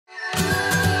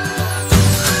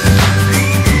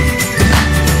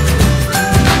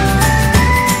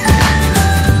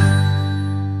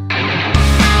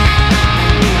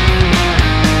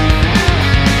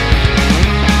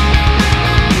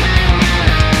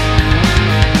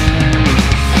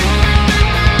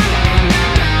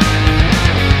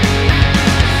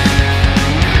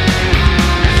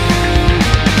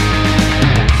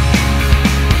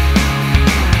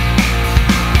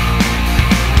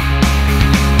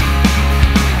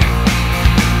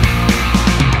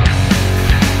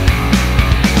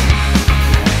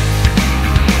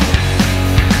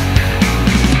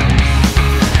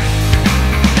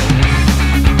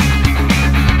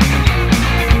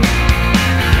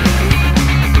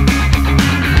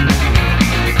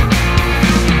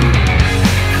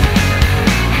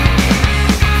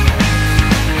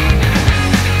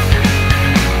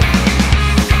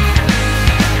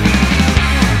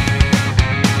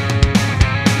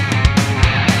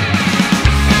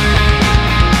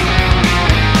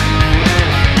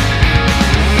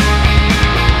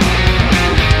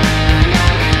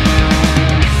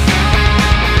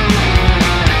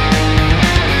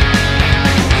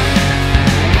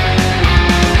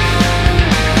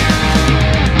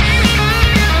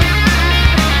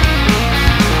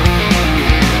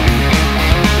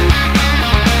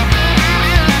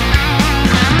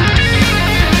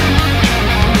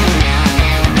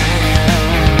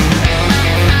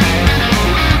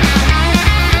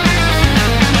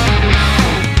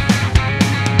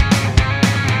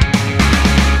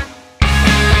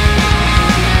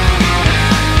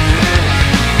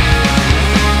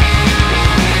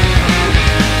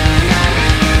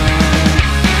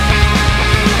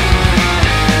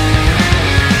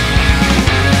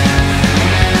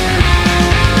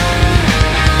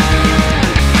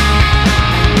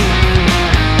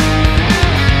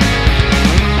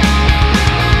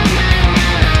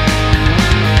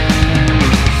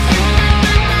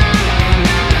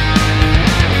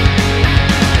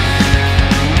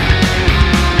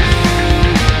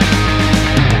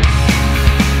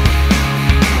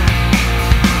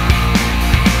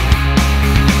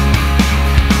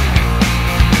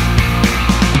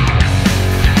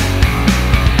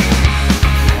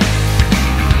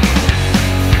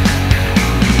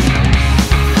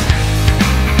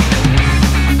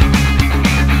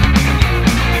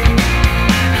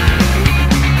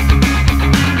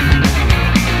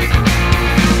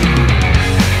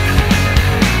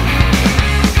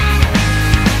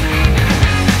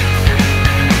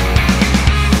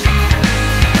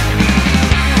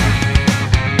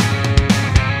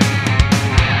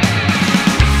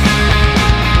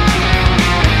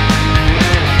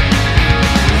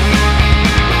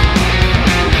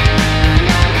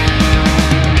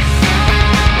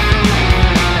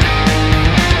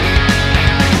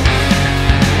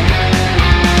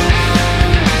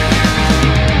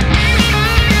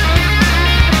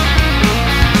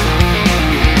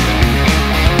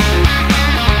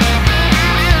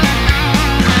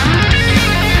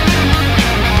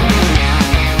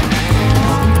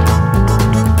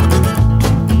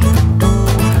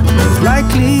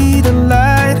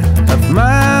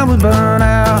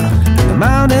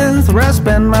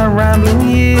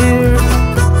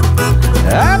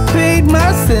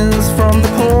from the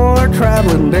poor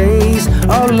traveling days.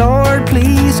 Oh Lord,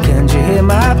 please, can't you hear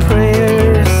my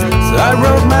prayers? So I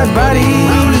rode my body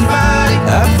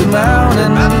up the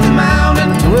mountain,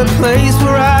 to a place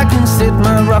where I can sit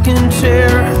my rocking chair.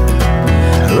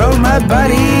 I rode my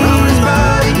body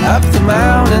up the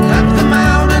mountain,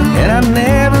 and I'm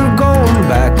never going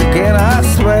back again, I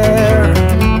swear.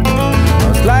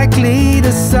 Most likely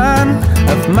the son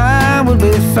of mine will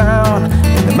be found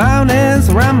in the mountains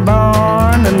where I'm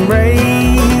born and raised.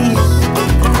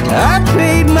 I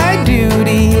paid my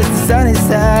duty as the sunny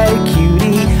side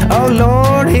cutie. Oh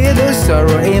Lord, hear the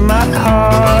sorrow in my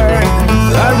heart.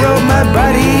 So I rode my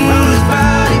body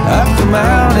up the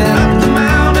mountain,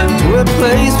 to a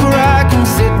place where I can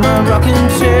sit my rocking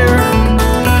chair.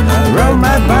 I rode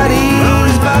my body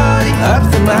up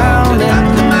the mountain,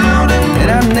 and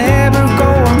I'm never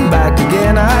going back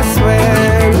again, I swear.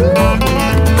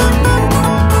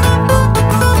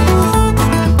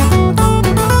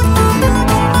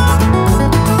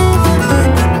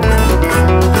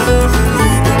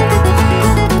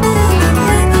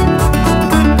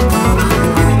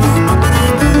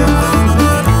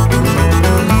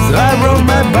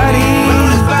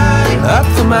 Up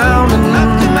the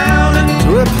mountain,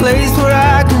 to a place where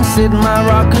I can sit in my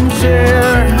rocking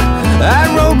chair. I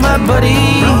rode my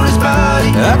buddy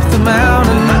up the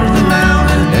mountain,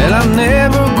 and I'm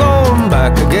never going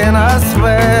back again, I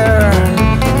swear.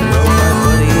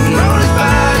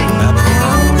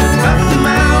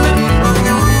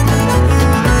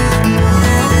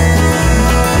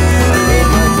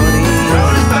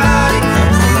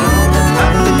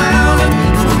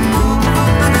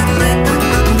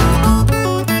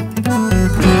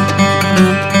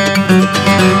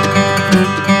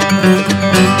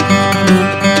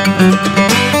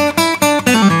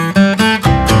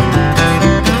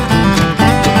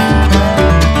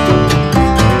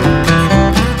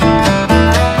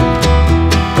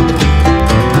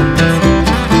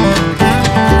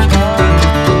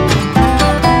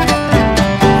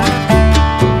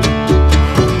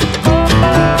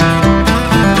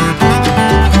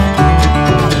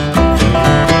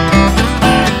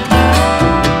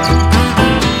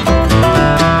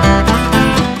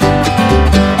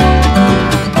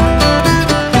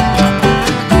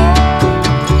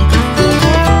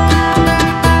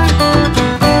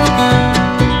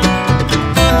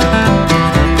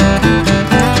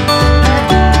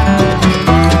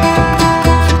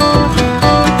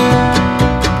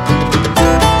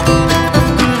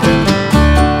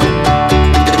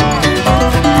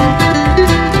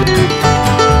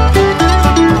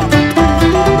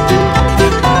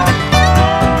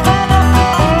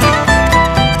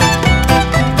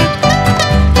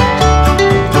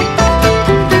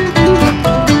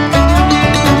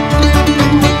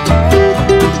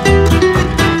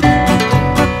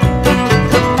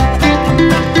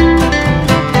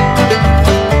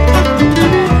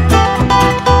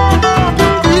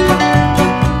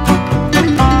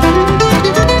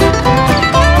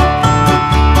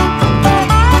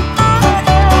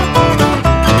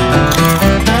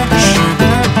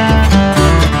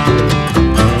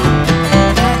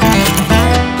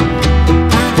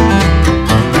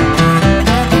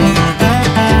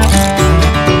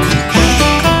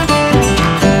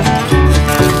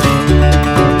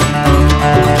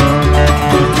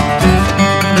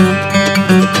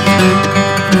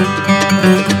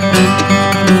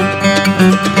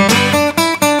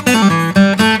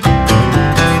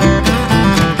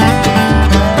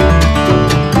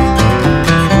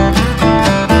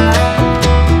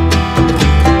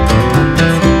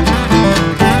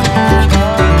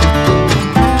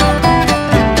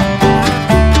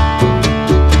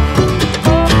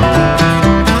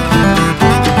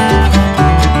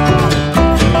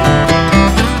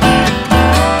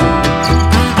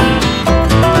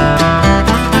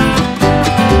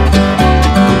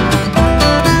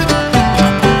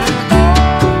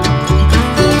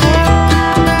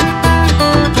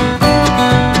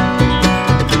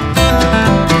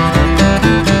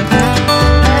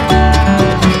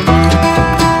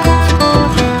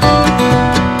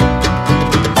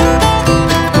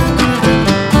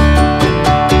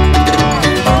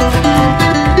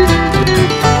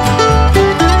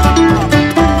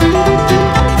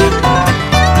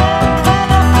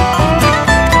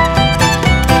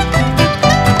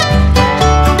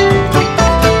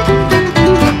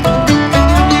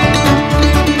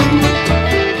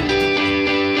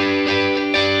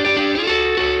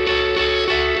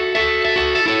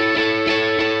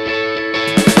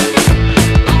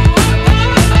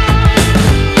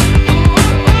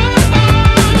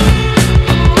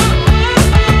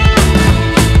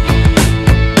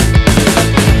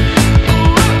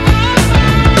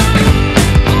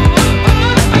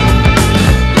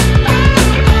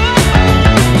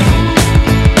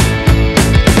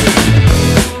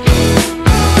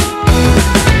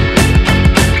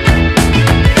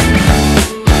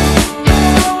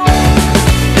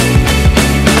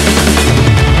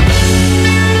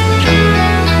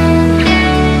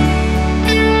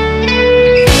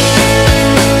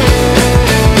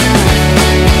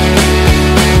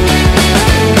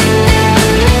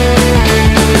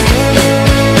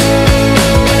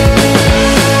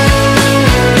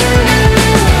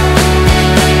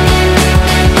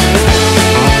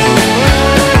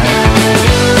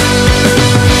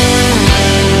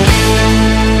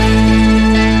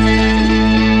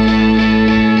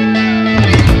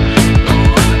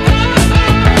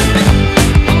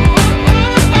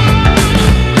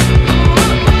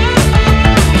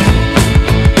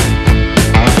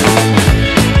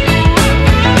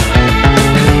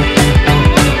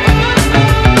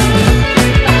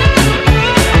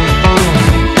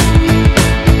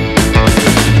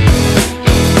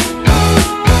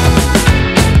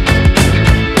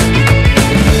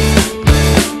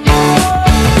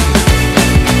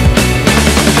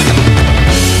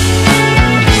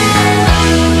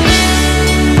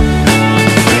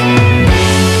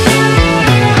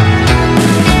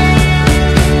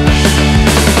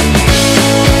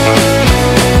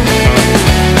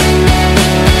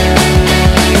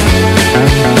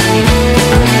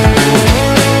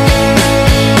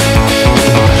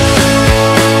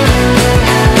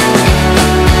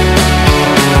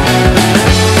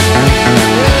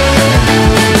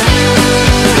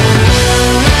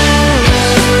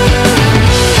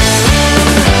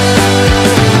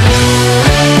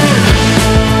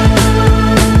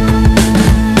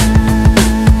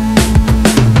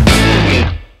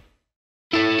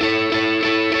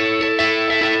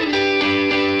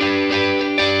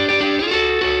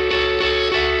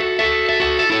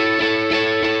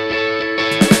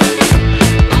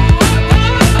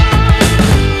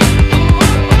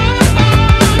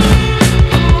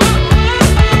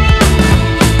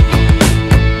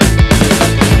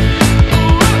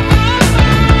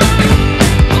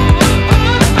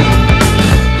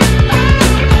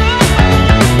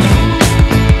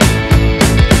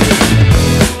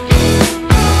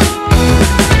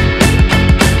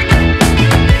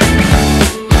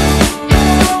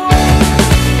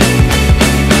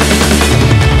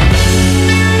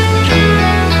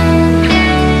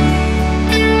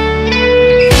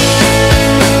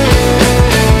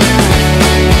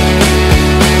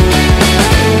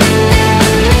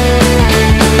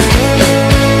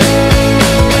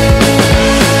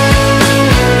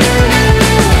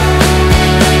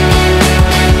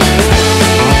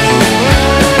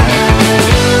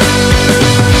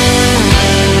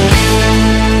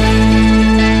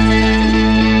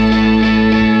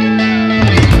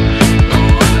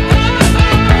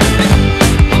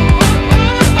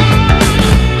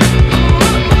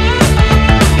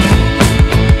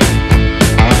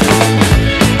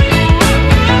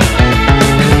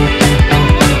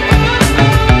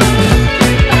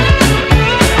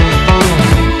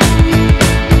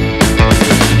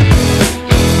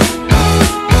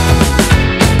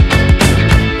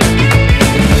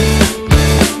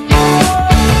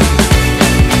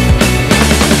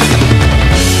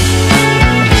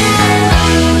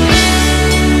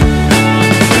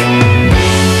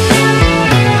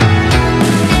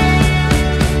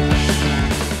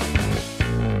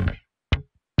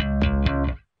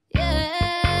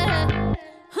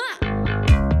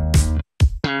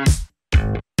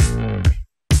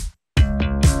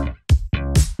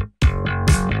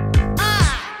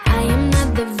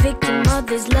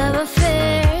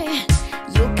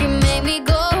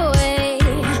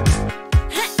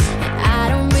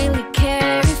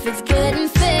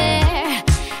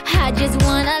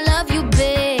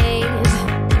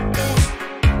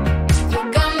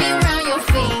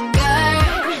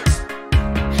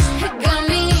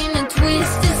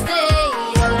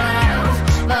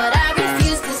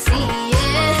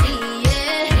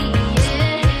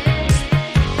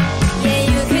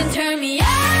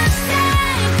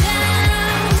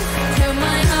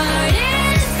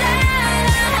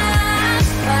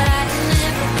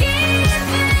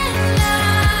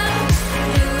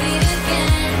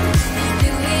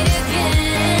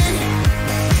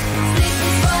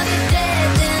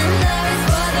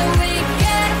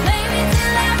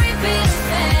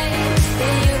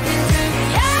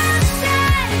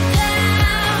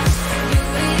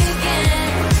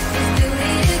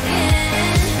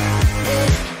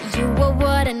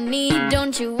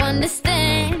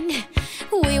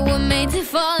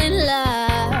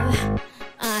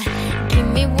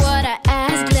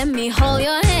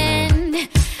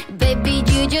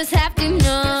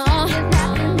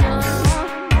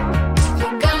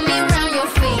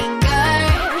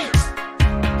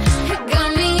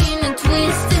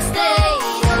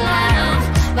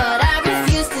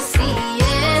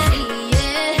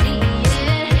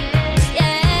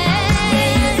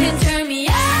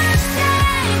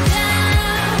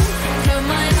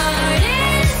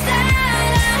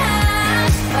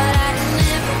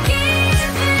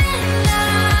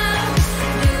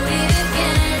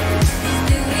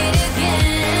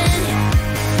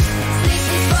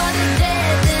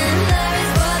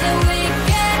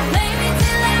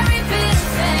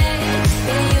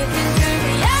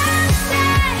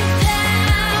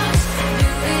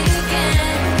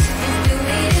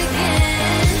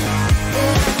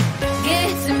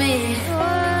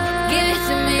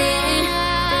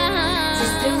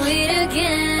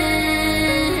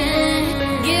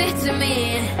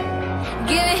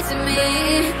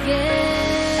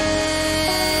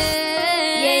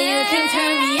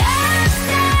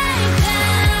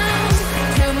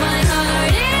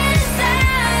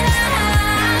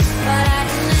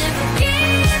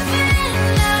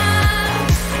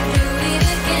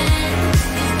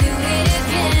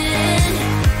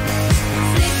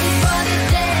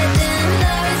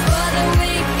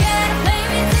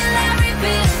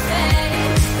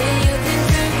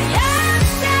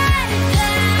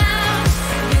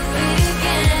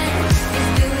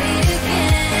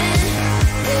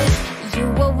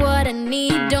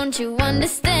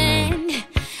 pretend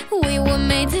we were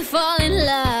made to fall in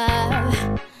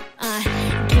love.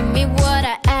 Give me what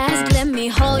I ask, let me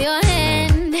hold your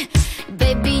hand.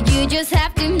 Baby, you just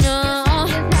have to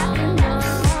know